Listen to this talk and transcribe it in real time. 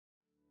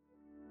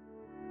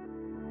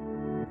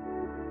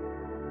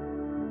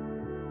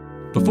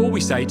Before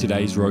we say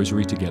today's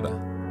Rosary together,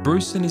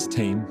 Bruce and his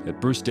team at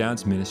Bruce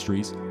Downs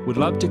Ministries would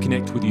love to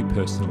connect with you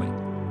personally.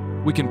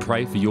 We can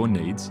pray for your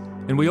needs,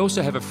 and we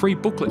also have a free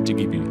booklet to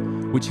give you,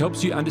 which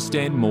helps you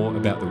understand more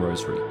about the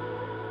Rosary.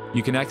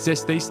 You can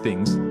access these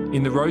things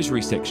in the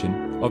Rosary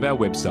section of our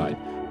website,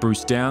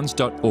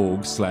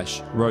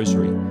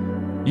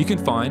 brucedowns.org/rosary. You can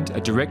find a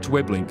direct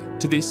web link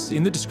to this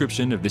in the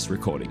description of this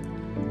recording.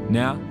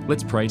 Now,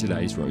 let's pray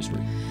today's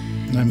Rosary.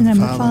 In the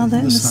name of the Father,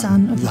 and the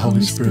Son, and of the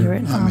Holy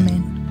Spirit.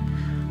 Amen.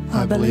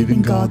 I believe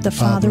in God, the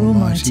Father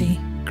Almighty,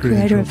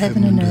 creator of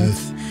heaven and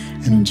earth,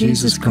 and in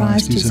Jesus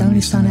Christ, his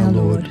only Son, our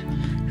Lord,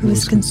 who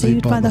was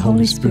conceived by the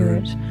Holy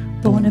Spirit,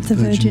 born of the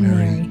Virgin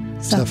Mary,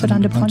 suffered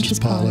under Pontius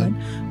Pilate,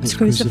 was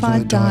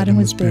crucified, died, and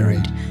was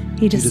buried.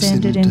 He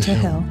descended into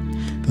hell.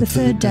 The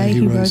third day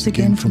he rose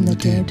again from the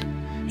dead.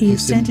 He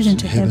ascended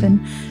into heaven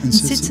and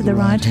sits at the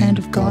right hand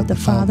of God, the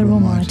Father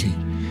Almighty.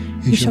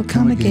 He shall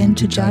come again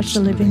to judge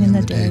the living and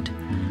the dead.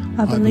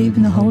 I believe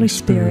in the Holy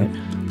Spirit,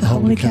 the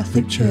Holy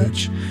Catholic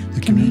Church, the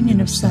communion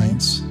of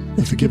saints,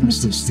 the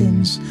forgiveness of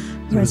sins,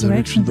 the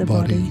resurrection of the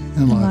body,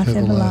 and life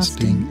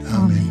everlasting.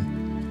 Amen.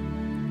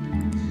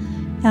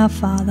 Our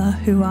Father,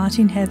 who art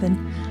in heaven,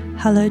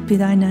 hallowed be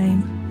thy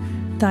name.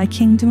 Thy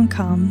kingdom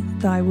come,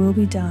 thy will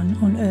be done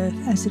on earth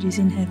as it is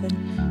in heaven.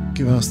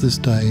 Give us this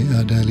day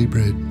our daily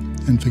bread,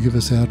 and forgive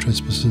us our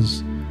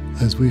trespasses,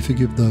 as we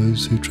forgive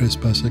those who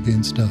trespass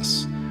against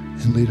us.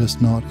 And lead us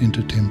not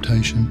into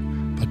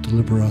temptation, but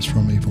deliver us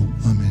from evil.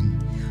 Amen.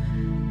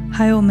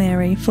 Hail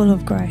Mary, full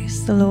of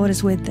grace, the Lord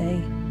is with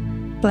thee.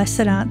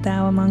 Blessed art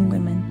thou among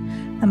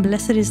women, and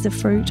blessed is the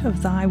fruit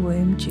of thy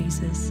womb,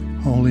 Jesus.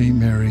 Holy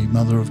Mary,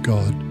 Mother of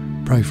God,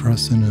 pray for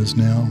us sinners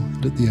now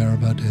and at the hour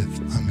of our death.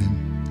 Amen.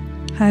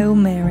 Hail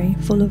Mary,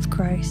 full of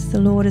grace, the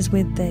Lord is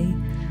with thee.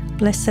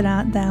 Blessed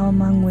art thou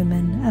among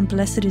women, and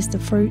blessed is the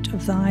fruit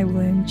of thy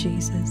womb,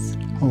 Jesus.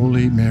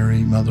 Holy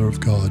Mary, Mother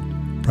of God,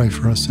 pray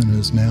for us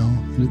sinners now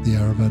and at the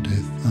hour of our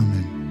death.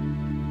 Amen.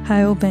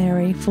 Hail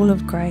Mary, full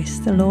of grace,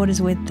 the Lord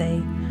is with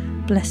thee.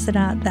 Blessed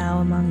art thou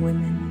among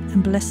women,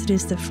 and blessed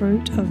is the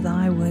fruit of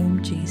thy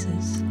womb,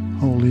 Jesus.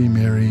 Holy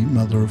Mary,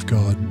 Mother of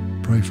God,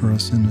 pray for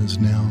us sinners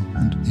now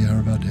and at the hour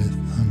of our death.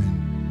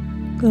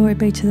 Amen. Glory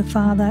be to the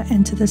Father,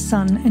 and to the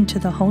Son, and to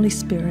the Holy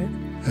Spirit.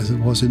 As it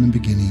was in the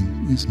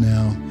beginning, is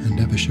now, and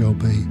ever shall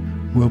be,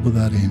 world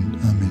without end.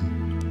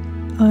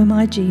 Amen. O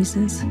my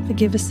Jesus,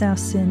 forgive us our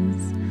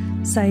sins,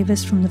 save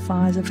us from the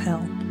fires of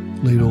hell.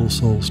 Lead all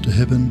souls to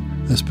heaven,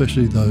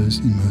 especially those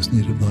in most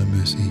need of thy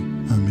mercy.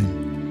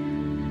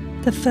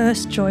 Amen. The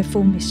first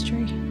joyful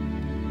mystery,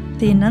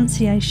 the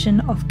Annunciation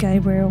of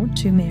Gabriel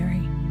to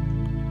Mary.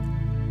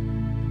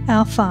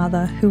 Our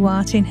Father, who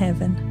art in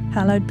heaven,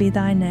 hallowed be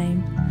thy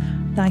name.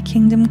 Thy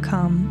kingdom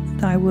come,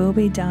 thy will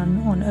be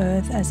done on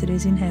earth as it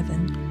is in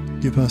heaven.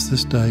 Give us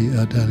this day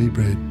our daily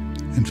bread,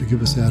 and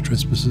forgive us our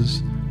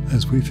trespasses,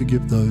 as we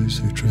forgive those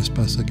who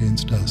trespass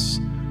against us.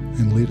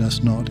 And lead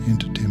us not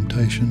into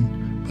temptation,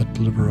 but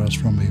deliver us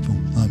from evil.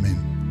 Amen.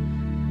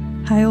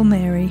 Hail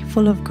Mary,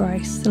 full of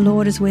grace, the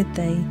Lord is with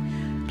thee.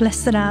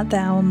 Blessed art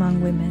thou among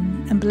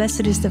women, and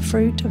blessed is the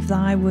fruit of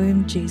thy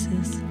womb,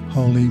 Jesus.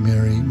 Holy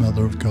Mary,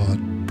 Mother of God,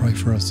 pray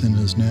for us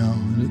sinners now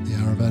and at the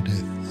hour of our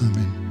death.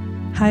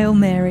 Amen. Hail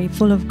Mary,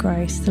 full of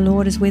grace, the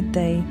Lord is with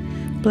thee.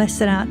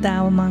 Blessed art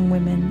thou among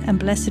women, and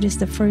blessed is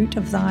the fruit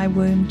of thy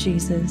womb,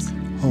 Jesus.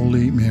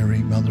 Holy Mary,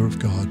 Mother of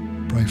God,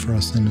 pray for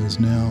us sinners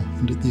now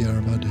and at the hour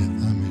of our death.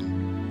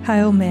 Amen.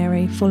 Hail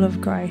Mary, full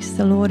of grace,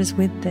 the Lord is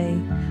with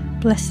thee.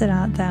 Blessed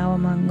art thou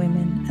among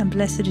women, and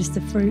blessed is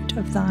the fruit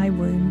of thy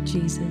womb,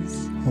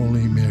 Jesus.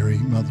 Holy Mary,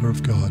 Mother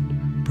of God,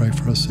 pray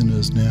for us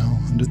sinners now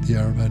and at the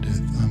hour of our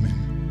death.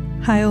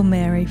 Amen. Hail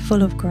Mary,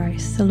 full of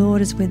grace, the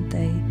Lord is with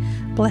thee.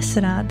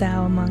 Blessed art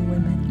thou among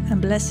women, and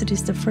blessed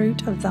is the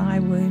fruit of thy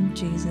womb,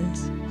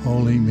 Jesus.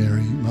 Holy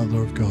Mary,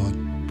 Mother of God,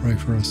 pray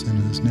for us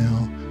sinners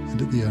now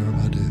and at the hour of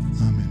our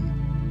death.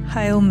 Amen.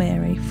 Hail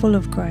Mary, full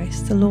of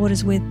grace, the Lord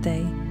is with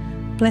thee.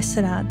 Blessed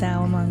art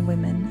thou among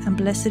women, and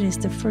blessed is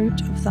the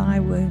fruit of thy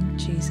womb,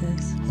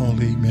 Jesus.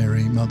 Holy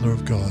Mary, Mother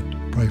of God,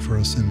 pray for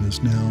us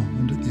sinners now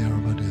and at the hour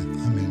of our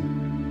death.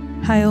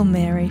 Amen. Hail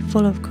Mary,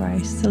 full of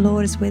grace, the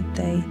Lord is with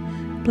thee.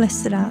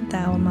 Blessed art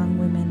thou among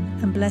women,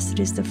 and blessed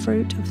is the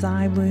fruit of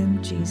thy womb,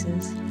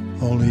 Jesus.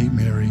 Holy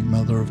Mary,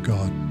 Mother of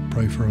God,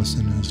 pray for us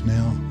sinners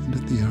now and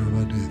at the hour of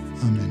our death.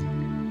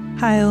 Amen.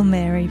 Hail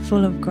Mary,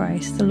 full of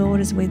grace, the Lord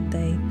is with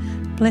thee.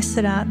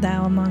 Blessed art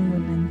thou among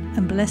women,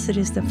 and blessed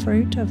is the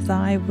fruit of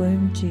thy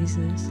womb,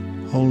 Jesus.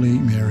 Holy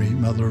Mary,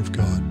 Mother of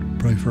God,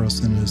 pray for us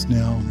sinners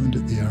now and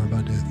at the hour of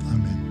our death.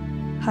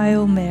 Amen.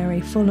 Hail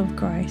Mary, full of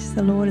grace,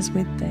 the Lord is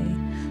with thee.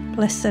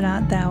 Blessed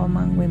art thou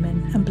among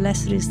women, and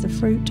blessed is the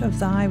fruit of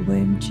thy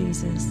womb,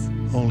 Jesus.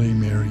 Holy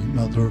Mary,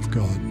 Mother of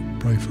God,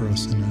 pray for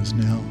us sinners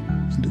now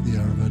and at the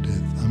hour of our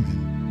death.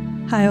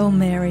 Amen. Hail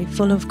Mary,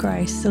 full of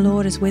grace, the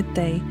Lord is with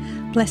thee.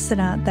 Blessed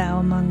art thou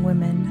among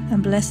women,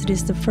 and blessed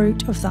is the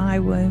fruit of thy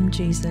womb,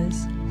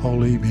 Jesus.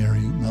 Holy Mary,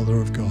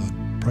 Mother of God,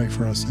 pray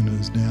for us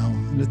sinners now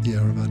and at the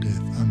hour of our death.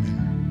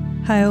 Amen.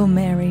 Hail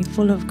Mary,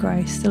 full of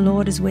grace, the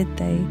Lord is with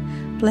thee.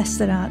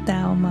 Blessed art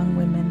thou among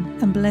women,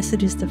 and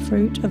blessed is the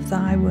fruit of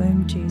thy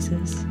womb,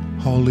 Jesus.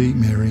 Holy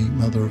Mary,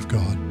 Mother of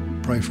God,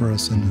 pray for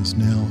us sinners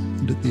now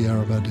and at the hour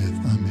of our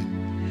death.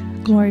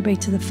 Amen. Glory be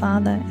to the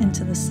Father, and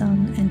to the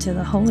Son, and to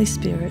the Holy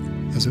Spirit.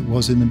 As it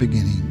was in the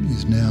beginning,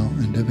 is now,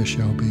 and ever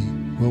shall be,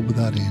 world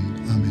without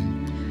end.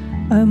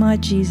 Amen. O my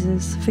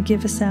Jesus,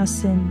 forgive us our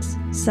sins,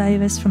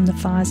 save us from the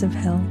fires of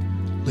hell.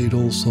 Lead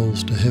all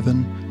souls to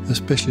heaven,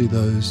 especially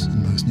those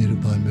in most need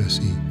of thy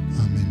mercy.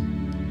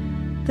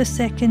 Amen. The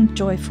second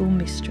joyful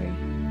mystery,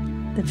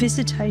 the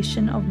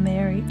visitation of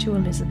Mary to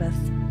Elizabeth.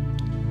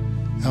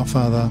 Our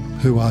Father,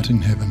 who art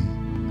in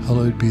heaven,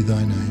 hallowed be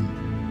thy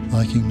name.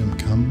 Thy kingdom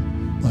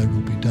come, thy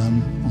will be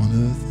done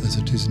on earth as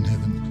it is in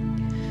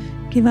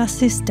heaven. Give us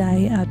this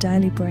day our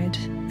daily bread,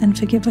 and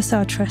forgive us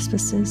our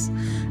trespasses,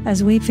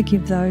 as we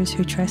forgive those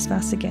who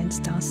trespass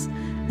against us.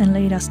 And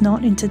lead us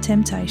not into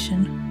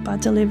temptation,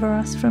 but deliver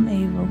us from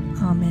evil.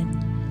 Amen.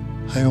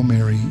 Hail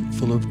Mary,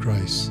 full of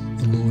grace,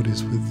 the Lord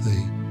is with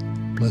thee.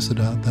 Blessed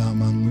art thou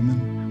among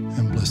women,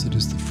 and blessed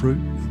is the fruit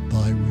of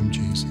thy womb,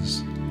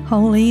 Jesus.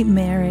 Holy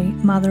Mary,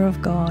 Mother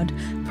of God,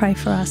 pray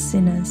for us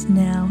sinners,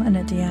 now and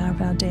at the hour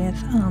of our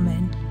death.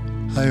 Amen.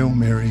 Hail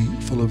Mary,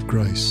 full of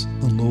grace,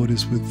 the Lord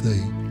is with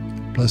thee.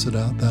 Blessed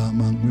art thou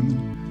among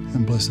women,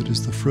 and blessed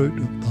is the fruit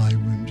of thy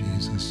womb,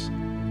 Jesus.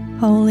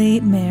 Holy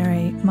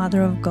Mary,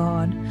 Mother of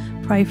God,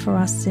 pray for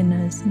us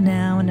sinners,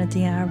 now and at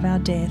the hour of our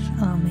death.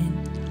 Amen.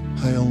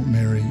 Hail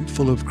Mary,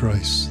 full of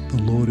grace,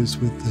 the Lord is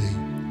with thee.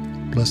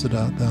 Blessed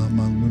art thou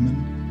among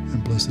women,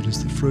 and blessed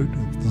is the fruit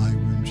of thy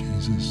womb,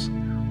 Jesus.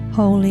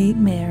 Holy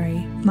Mary,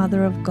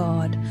 Mother of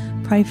God,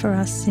 pray for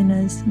us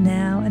sinners,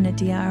 now and at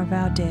the hour of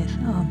our death.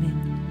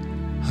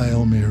 Amen.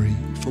 Hail Mary,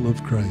 full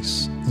of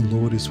grace, the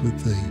Lord is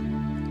with thee.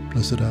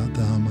 Blessed art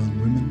thou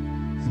among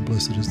women, and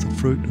blessed is the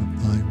fruit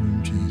of thy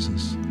womb,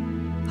 Jesus.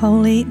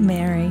 Holy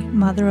Mary,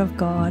 Mother of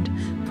God,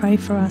 pray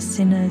for us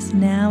sinners,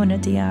 now and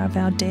at the hour of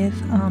our death.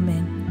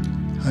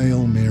 Amen.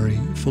 Hail Mary,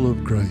 full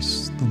of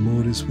grace, the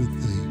Lord is with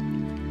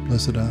thee.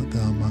 Blessed art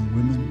thou among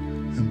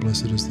women, and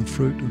blessed is the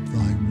fruit of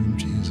thy womb,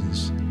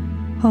 Jesus.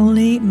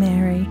 Holy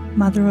Mary,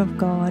 Mother of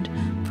God,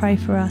 pray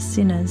for us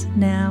sinners,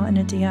 now and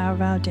at the hour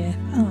of our death.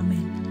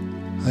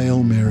 Amen.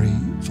 Hail Mary,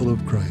 full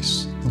of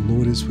grace, the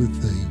Lord is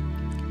with thee.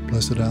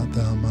 Blessed art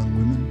thou among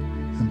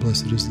women, and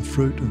blessed is the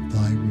fruit of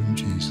thy womb,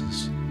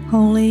 Jesus.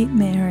 Holy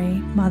Mary,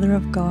 Mother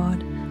of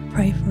God,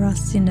 pray for us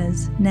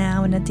sinners,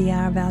 now and at the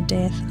hour of our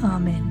death.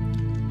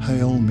 Amen.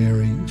 Hail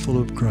Mary,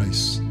 full of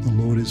grace, the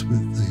Lord is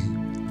with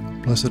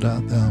thee. Blessed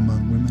art thou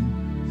among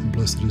women, and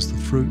blessed is the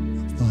fruit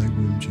of thy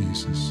womb,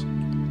 Jesus.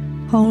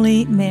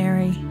 Holy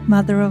Mary,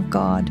 Mother of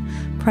God,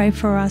 pray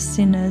for us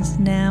sinners,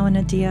 now and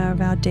at the hour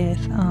of our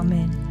death.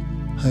 Amen.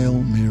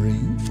 Hail Mary,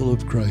 full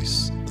of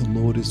grace, the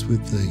Lord is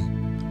with thee.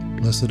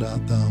 Blessed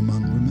art thou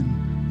among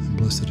women, and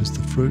blessed is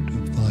the fruit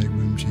of thy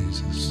womb,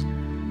 Jesus.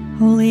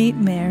 Holy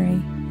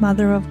Mary,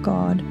 Mother of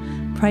God,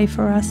 pray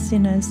for us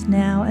sinners,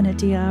 now and at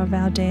the hour of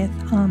our death.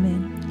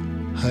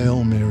 Amen.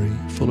 Hail Mary,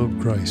 full of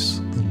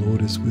grace, the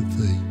Lord is with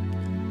thee.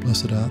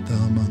 Blessed art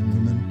thou among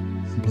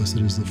women, and blessed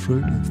is the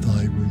fruit of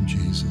thy womb,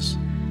 Jesus.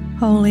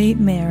 Holy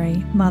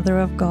Mary, Mother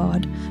of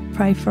God,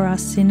 pray for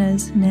us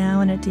sinners,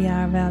 now and at the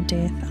hour of our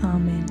death.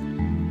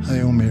 Amen.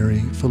 Hail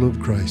Mary, full of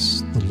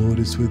grace, the Lord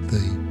is with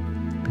thee.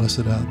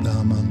 Blessed art thou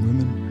among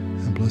women,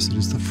 and blessed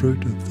is the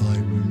fruit of thy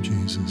womb,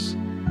 Jesus.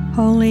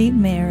 Holy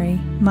Mary,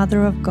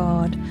 Mother of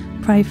God,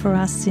 pray for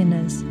us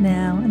sinners,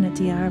 now and at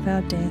the hour of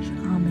our death.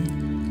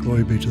 Amen.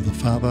 Glory be to the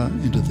Father,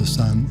 and to the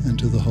Son, and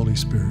to the Holy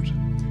Spirit.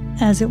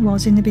 As it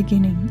was in the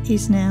beginning,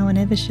 is now, and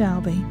ever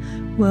shall be,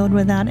 world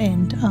without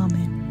end.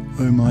 Amen.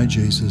 O my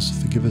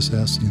Jesus, forgive us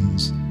our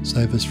sins,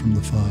 save us from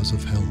the fires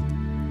of hell.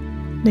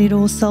 Lead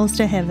all souls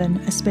to heaven,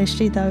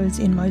 especially those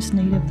in most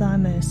need of thy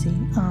mercy.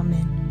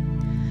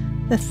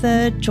 Amen. The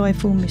third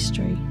joyful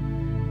mystery,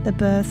 the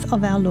birth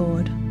of our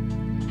Lord.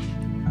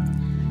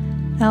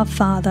 Our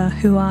Father,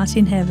 who art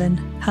in heaven,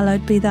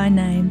 hallowed be thy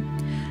name.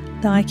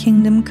 Thy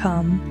kingdom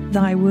come,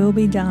 thy will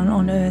be done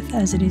on earth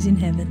as it is in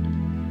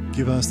heaven.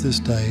 Give us this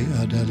day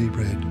our daily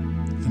bread,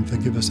 and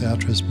forgive us our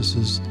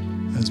trespasses,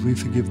 as we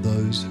forgive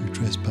those who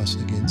trespass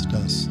against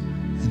us.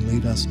 And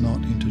lead us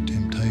not into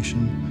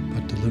temptation,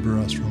 but deliver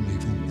us from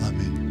evil.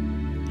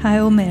 Amen.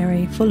 Hail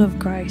Mary, full of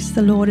grace,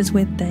 the Lord is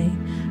with thee.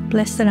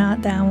 Blessed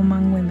art thou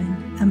among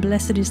women, and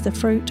blessed is the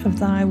fruit of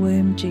thy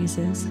womb,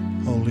 Jesus.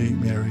 Holy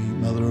Mary,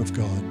 Mother of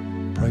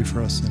God, pray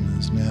for us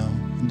sinners now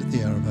and at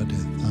the hour of our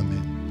death.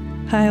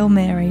 Amen. Hail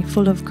Mary,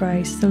 full of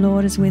grace, the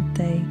Lord is with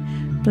thee.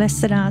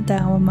 Blessed art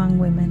thou among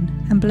women,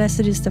 and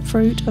blessed is the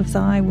fruit of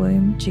thy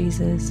womb,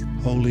 Jesus.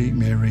 Holy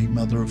Mary,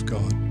 Mother of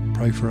God,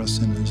 pray for us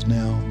sinners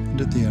now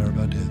and at the hour of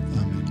our death.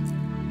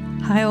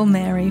 Amen. Hail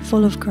Mary,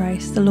 full of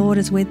grace, the Lord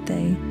is with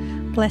thee.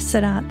 Blessed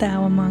art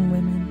thou among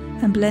women,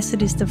 and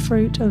blessed is the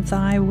fruit of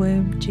thy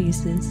womb,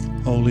 Jesus.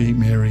 Holy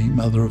Mary,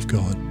 Mother of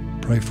God,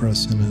 pray for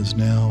us sinners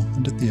now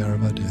and at the hour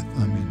of our death.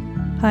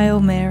 Amen. Hail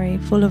Mary,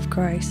 full of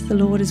grace, the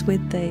Lord is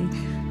with thee.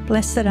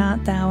 Blessed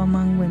art thou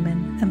among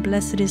women, and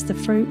blessed is the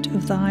fruit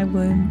of thy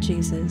womb,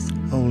 Jesus.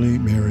 Holy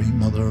Mary,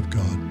 Mother of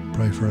God,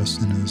 pray for us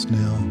sinners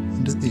now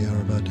and at the hour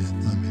of our death.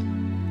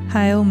 Amen.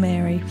 Hail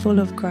Mary, full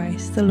of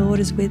grace, the Lord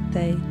is with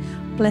thee.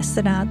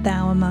 Blessed art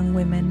thou among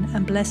women,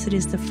 and blessed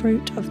is the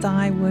fruit of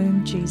thy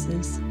womb,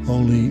 Jesus.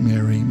 Holy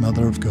Mary,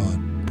 Mother of God,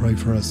 pray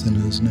for us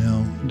sinners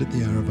now and at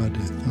the hour of our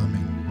death.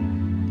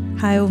 Amen.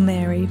 Hail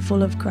Mary,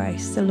 full of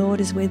grace, the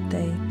Lord is with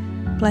thee.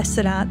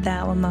 Blessed art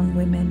thou among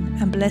women,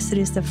 and blessed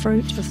is the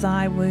fruit of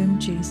thy womb,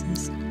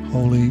 Jesus.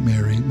 Holy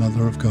Mary,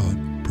 Mother of God,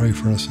 pray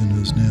for us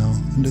sinners now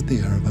and at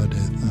the hour of our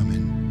death.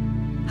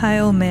 Amen.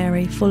 Hail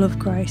Mary, full of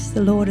grace,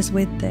 the Lord is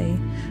with thee.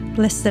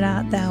 Blessed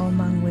art thou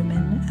among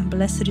women, and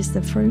blessed is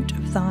the fruit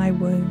of thy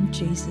womb,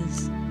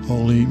 Jesus.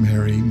 Holy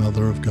Mary,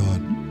 Mother of God,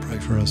 pray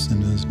for us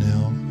sinners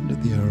now and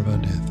at the hour of our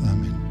death.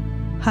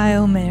 Amen.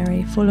 Hail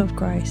Mary, full of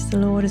grace, the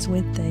Lord is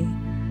with thee.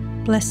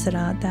 Blessed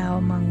art thou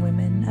among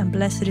women, and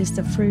blessed is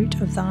the fruit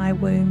of thy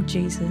womb,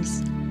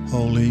 Jesus.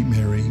 Holy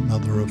Mary,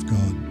 Mother of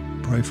God,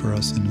 pray for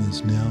us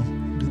sinners now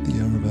and at the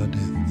hour of our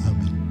death.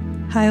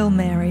 Amen. Hail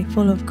Mary,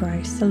 full of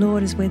grace, the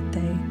Lord is with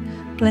thee.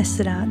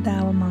 Blessed art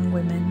thou among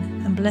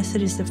women, and blessed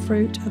is the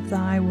fruit of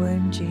thy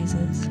womb,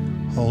 Jesus.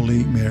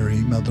 Holy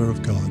Mary, Mother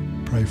of God,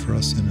 pray for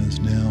us sinners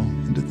now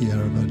and at the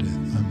hour of our death.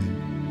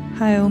 Amen.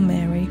 Hail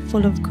Mary,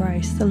 full of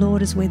grace, the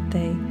Lord is with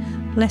thee.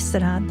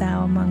 Blessed art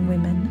thou among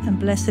women, and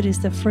blessed is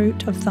the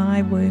fruit of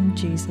thy womb,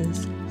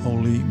 Jesus.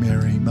 Holy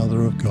Mary,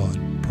 Mother of God,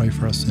 pray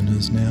for us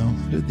sinners now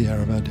and at the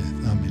hour of our death.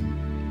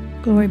 Amen.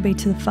 Glory be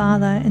to the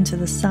Father, and to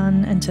the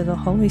Son, and to the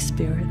Holy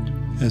Spirit.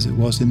 As it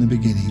was in the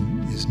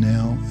beginning, is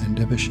now, and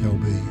ever shall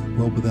be,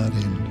 world without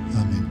end.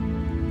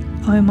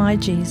 Amen. O my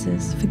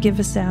Jesus, forgive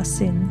us our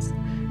sins,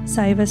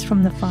 save us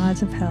from the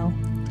fires of hell.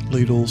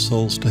 Lead all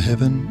souls to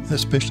heaven,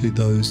 especially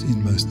those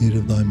in most need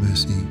of thy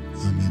mercy.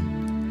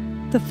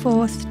 Amen. The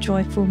fourth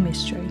joyful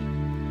mystery,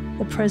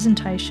 the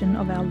presentation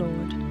of our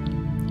Lord.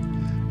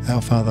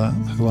 Our Father,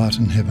 who art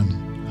in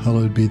heaven,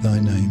 hallowed be thy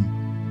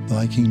name.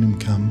 Thy kingdom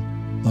come,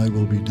 thy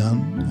will be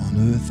done,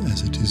 on earth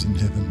as it is in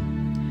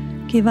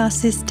heaven. Give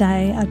us this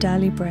day our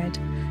daily bread,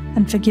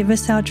 and forgive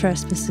us our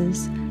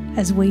trespasses,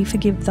 as we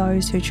forgive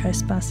those who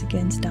trespass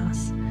against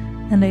us.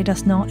 And lead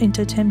us not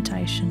into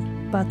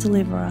temptation, but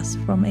deliver us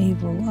from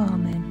evil.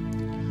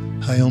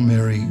 Amen. Hail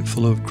Mary,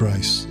 full of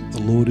grace,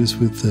 the Lord is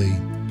with thee.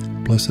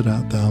 Blessed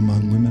art thou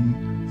among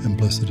women, and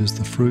blessed is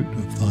the fruit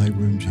of thy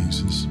womb,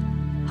 Jesus.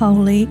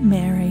 Holy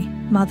Mary,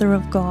 Mother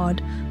of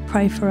God,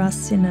 pray for us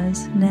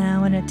sinners,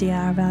 now and at the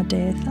hour of our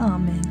death.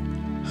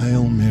 Amen.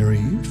 Hail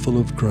Mary, full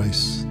of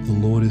grace, the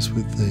Lord is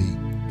with thee.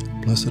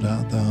 Blessed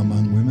art thou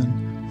among women,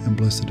 and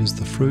blessed is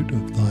the fruit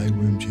of thy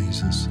womb,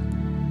 Jesus.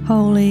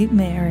 Holy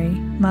Mary,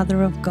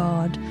 Mother of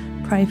God,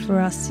 pray for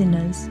us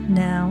sinners,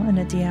 now and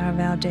at the hour of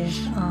our death.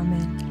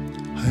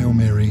 Amen. Hail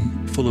Mary,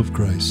 full of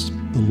grace,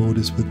 the Lord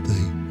is with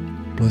thee.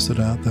 Blessed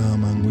art thou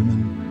among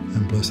women,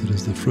 and blessed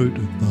is the fruit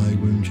of thy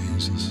womb,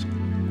 Jesus.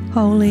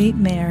 Holy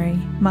Mary,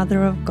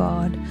 Mother of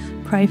God,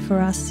 pray for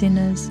us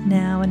sinners,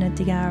 now and at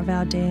the hour of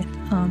our death.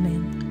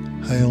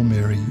 Amen. Hail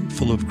Mary,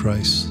 full of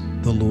grace,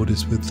 the Lord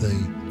is with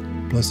thee.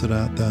 Blessed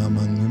art thou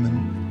among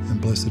women,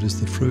 and blessed is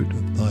the fruit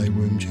of thy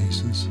womb,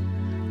 Jesus.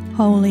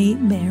 Holy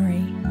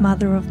Mary,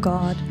 Mother of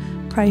God,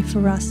 pray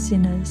for us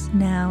sinners,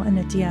 now and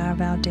at the hour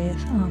of our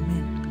death.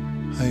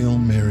 Amen. Hail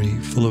Mary,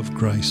 full of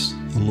grace,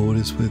 the Lord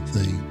is with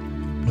thee.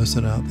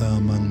 Blessed art thou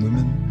among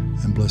women,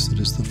 and blessed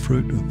is the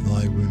fruit of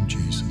thy womb,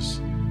 Jesus.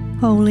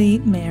 Holy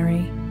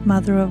Mary,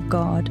 Mother of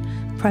God,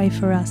 pray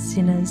for us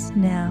sinners,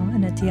 now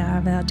and at the hour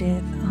of our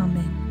death.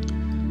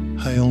 Amen.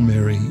 Hail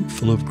Mary,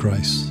 full of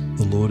grace,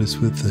 the Lord is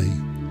with thee.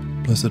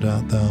 Blessed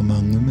art thou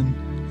among women,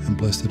 and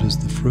blessed is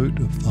the fruit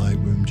of thy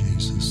womb,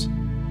 Jesus.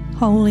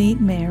 Holy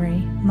Mary,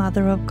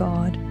 Mother of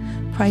God,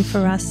 pray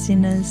for us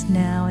sinners,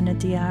 now and at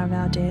the hour of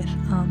our death.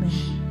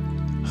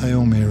 Amen.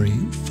 Hail Mary,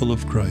 full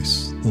of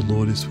grace, the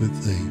Lord is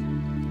with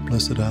thee.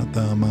 Blessed art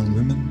thou among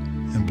women,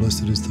 and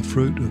blessed is the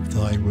fruit of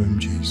thy womb,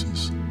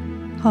 Jesus.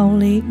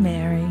 Holy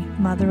Mary,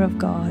 Mother of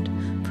God,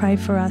 pray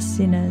for us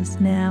sinners,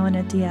 now and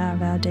at the hour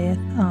of our death.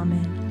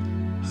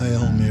 Amen.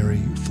 Hail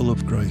Mary, full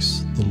of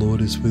grace, the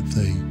Lord is with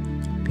thee.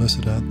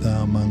 Blessed art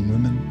thou among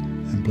women,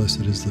 and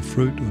blessed is the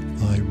fruit of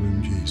thy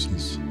womb,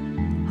 Jesus.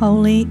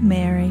 Holy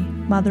Mary,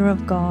 Mother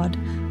of God,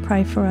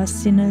 pray for us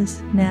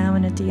sinners, now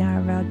and at the hour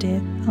of our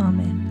death.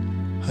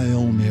 Amen.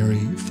 Hail Mary,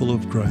 full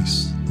of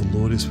grace, the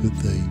Lord is with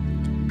thee.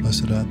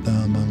 Blessed art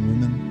thou among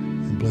women,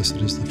 and blessed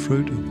is the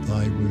fruit of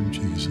thy womb,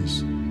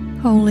 Jesus.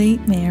 Holy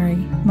Mary,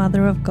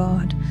 Mother of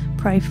God,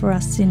 pray for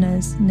us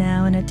sinners,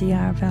 now and at the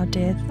hour of our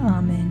death.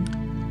 Amen.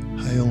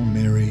 Hail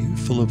Mary,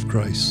 full of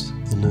grace,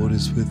 the Lord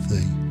is with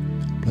thee.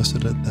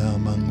 Blessed art thou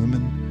among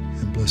women,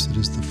 and blessed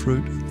is the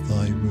fruit of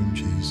thy womb,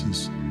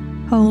 Jesus.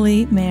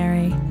 Holy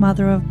Mary,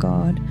 Mother of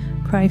God,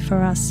 pray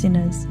for us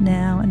sinners,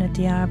 now and at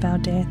the hour of our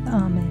death.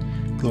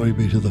 Amen. Glory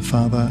be to the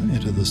Father,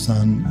 and to the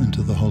Son, and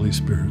to the Holy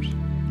Spirit.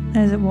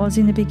 As it was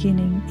in the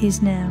beginning,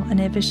 is now, and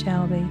ever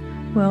shall be,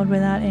 world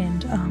without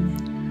end.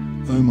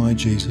 Amen. O my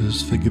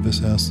Jesus, forgive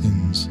us our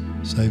sins,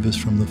 save us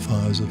from the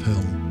fires of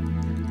hell.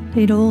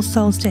 Lead all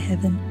souls to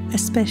heaven,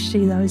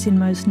 especially those in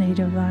most need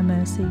of thy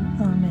mercy.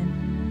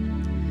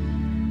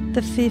 Amen.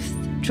 The fifth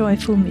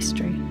joyful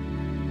mystery,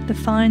 the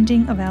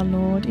finding of our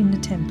Lord in the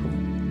temple.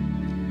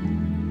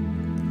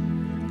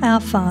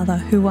 Our Father,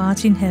 who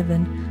art in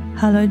heaven,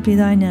 hallowed be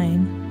thy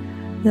name.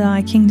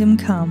 Thy kingdom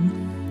come,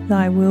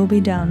 thy will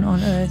be done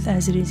on earth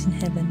as it is in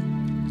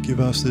heaven. Give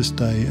us this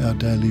day our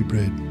daily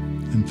bread,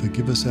 and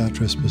forgive us our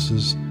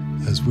trespasses,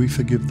 as we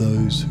forgive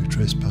those who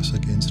trespass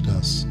against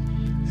us.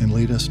 And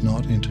lead us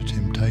not into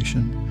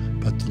temptation,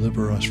 but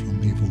deliver us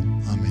from evil.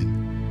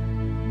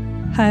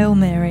 Amen. Hail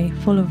Mary,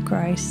 full of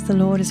grace, the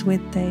Lord is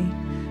with thee.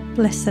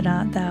 Blessed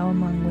art thou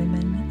among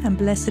women, and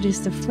blessed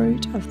is the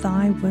fruit of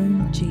thy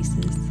womb,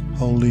 Jesus.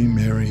 Holy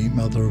Mary,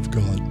 Mother of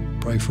God,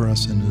 pray for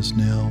us sinners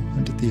now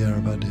and at the hour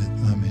of our death.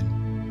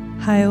 Amen.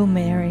 Hail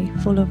Mary,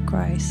 full of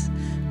grace,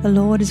 the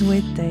Lord is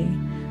with thee.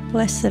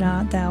 Blessed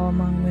art thou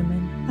among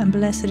women, and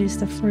blessed is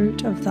the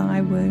fruit of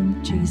thy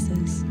womb,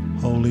 Jesus.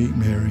 Holy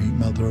Mary,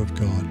 Mother of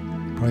God,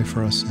 pray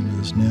for us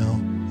sinners now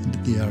and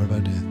at the hour of our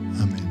death.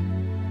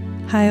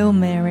 Amen. Hail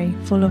Mary,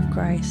 full of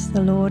grace,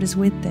 the Lord is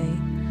with thee.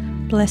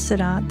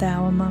 Blessed art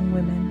thou among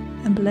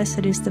women, and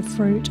blessed is the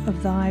fruit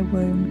of thy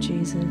womb,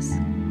 Jesus.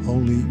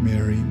 Holy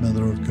Mary,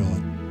 Mother of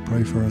God,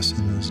 pray for us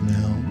sinners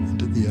now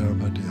and at the hour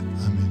of our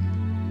death.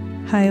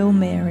 Amen. Hail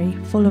Mary,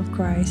 full of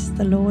grace,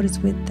 the Lord is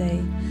with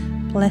thee.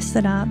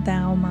 Blessed art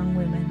thou among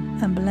women,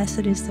 and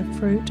blessed is the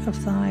fruit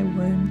of thy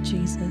womb,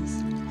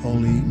 Jesus.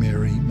 Holy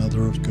Mary,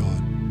 Mother of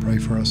God, pray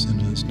for us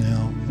sinners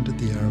now and at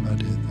the hour of our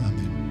death.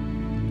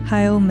 Amen.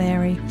 Hail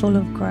Mary, full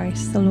of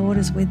grace, the Lord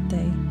is with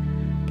thee.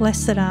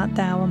 Blessed art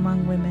thou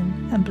among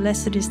women, and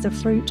blessed is the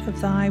fruit of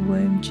thy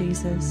womb,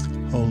 Jesus.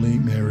 Holy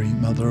Mary,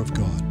 Mother of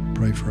God,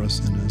 pray for us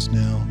sinners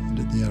now and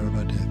at the hour of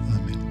our death.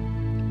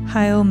 Amen.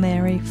 Hail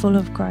Mary, full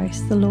of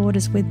grace, the Lord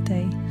is with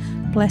thee.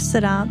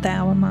 Blessed art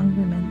thou among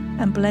women,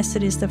 and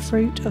blessed is the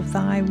fruit of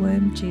thy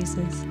womb,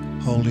 Jesus.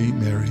 Holy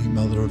Mary,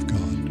 Mother of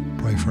God,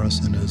 pray for us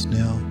sinners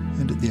now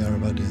and at the hour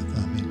of our death.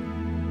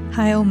 Amen.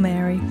 Hail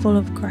Mary, full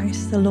of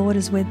grace, the Lord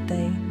is with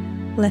thee.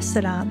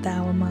 Blessed art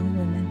thou among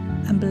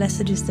women, and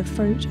blessed is the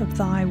fruit of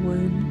thy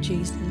womb,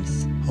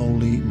 Jesus.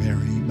 Holy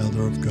Mary,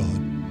 Mother of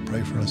God,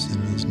 pray for us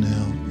sinners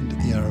now and at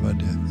the hour of our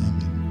death.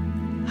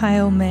 Amen.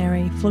 Hail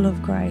Mary, full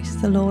of grace,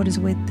 the Lord is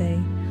with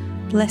thee.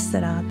 Blessed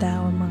art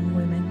thou among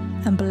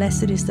women, and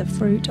blessed is the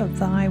fruit of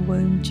thy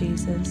womb,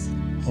 Jesus.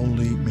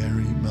 Holy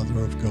Mary,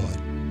 Mother of God,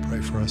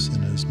 pray for us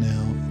sinners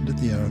now and at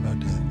the hour of our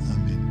death.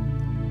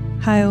 Amen.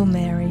 Hail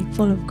Mary,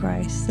 full of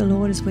grace, the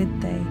Lord is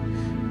with thee.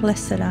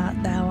 Blessed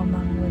art thou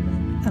among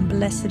women, and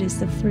blessed is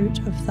the fruit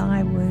of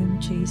thy womb,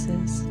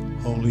 Jesus.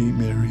 Holy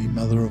Mary,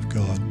 Mother of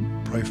God,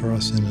 pray for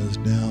us sinners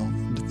now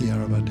and at the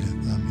hour of our death.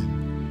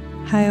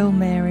 Amen. Hail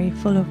Mary,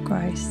 full of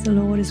grace, the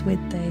Lord is with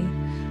thee.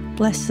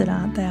 Blessed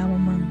art thou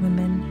among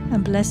women,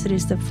 and blessed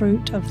is the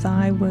fruit of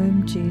thy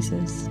womb,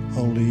 Jesus.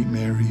 Holy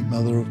Mary,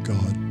 Mother of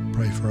God,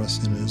 pray for us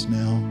sinners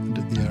now and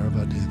at the hour of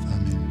our death.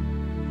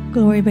 Amen.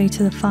 Glory be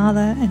to the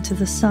Father, and to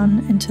the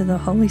Son, and to the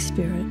Holy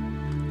Spirit.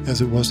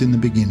 As it was in the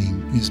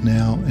beginning, is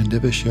now, and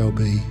ever shall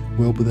be,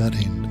 world without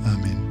end.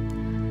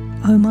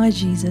 Amen. O my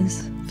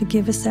Jesus,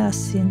 forgive us our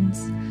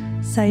sins,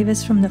 save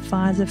us from the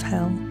fires of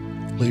hell.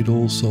 Lead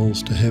all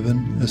souls to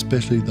heaven,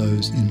 especially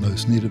those in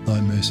most need of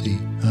thy mercy.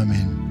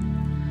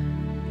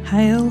 Amen.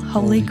 Hail,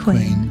 Holy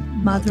Queen,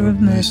 Mother of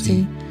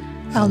mercy,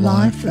 our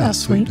life, our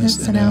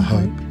sweetness, and our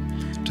hope.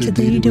 To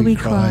thee do we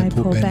cry,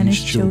 poor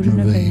banished children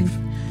of Eve.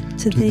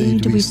 To thee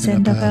do we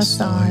send up our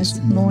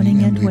sighs,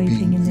 mourning and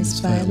weeping in this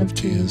vale of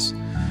tears.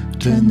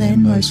 Turn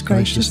then, most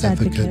gracious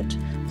Advocate,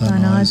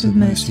 thine eyes of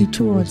mercy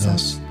towards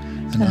us,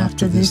 and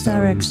after this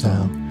our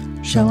exile,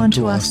 show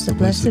unto us the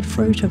blessed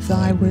fruit of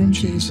thy womb,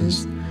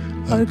 Jesus.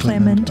 O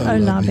clement, O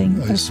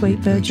loving, O sweet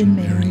Virgin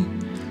Mary,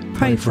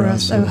 pray for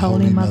us, O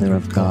Holy Mother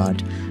of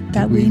God,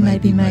 that we may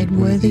be made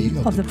worthy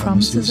of the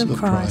promises of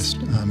Christ.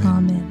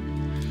 Amen.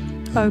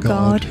 O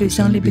God, whose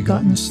only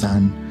begotten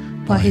Son,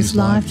 by his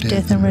life,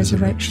 death, and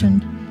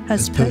resurrection,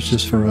 has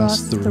purchased for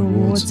us the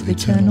rewards of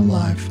eternal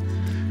life,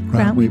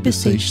 grant, we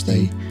beseech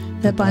thee,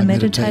 that by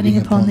meditating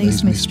upon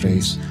these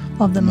mysteries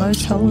of the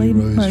most holy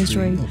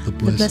Rosary of the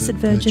Blessed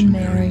Virgin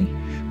Mary,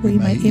 we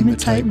may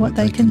imitate what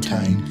they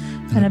contain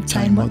and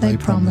obtain what they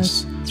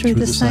promise, through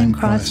the same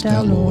Christ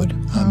our Lord.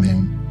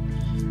 Amen.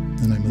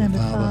 In the name of the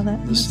Father,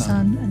 the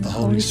Son, and the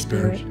Holy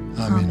Spirit.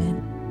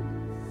 Amen.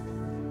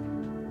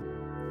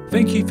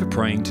 Thank you for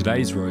praying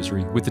today's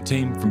Rosary with the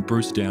team from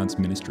Bruce Downs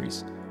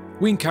Ministries.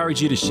 We encourage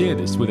you to share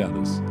this with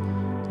others.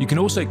 You can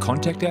also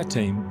contact our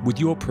team with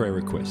your prayer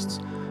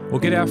requests, or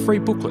get our free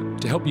booklet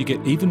to help you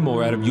get even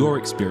more out of your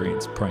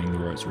experience praying the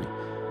Rosary.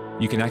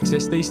 You can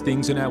access these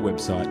things on our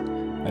website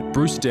at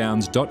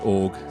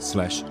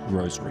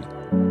brucedowns.org/rosary.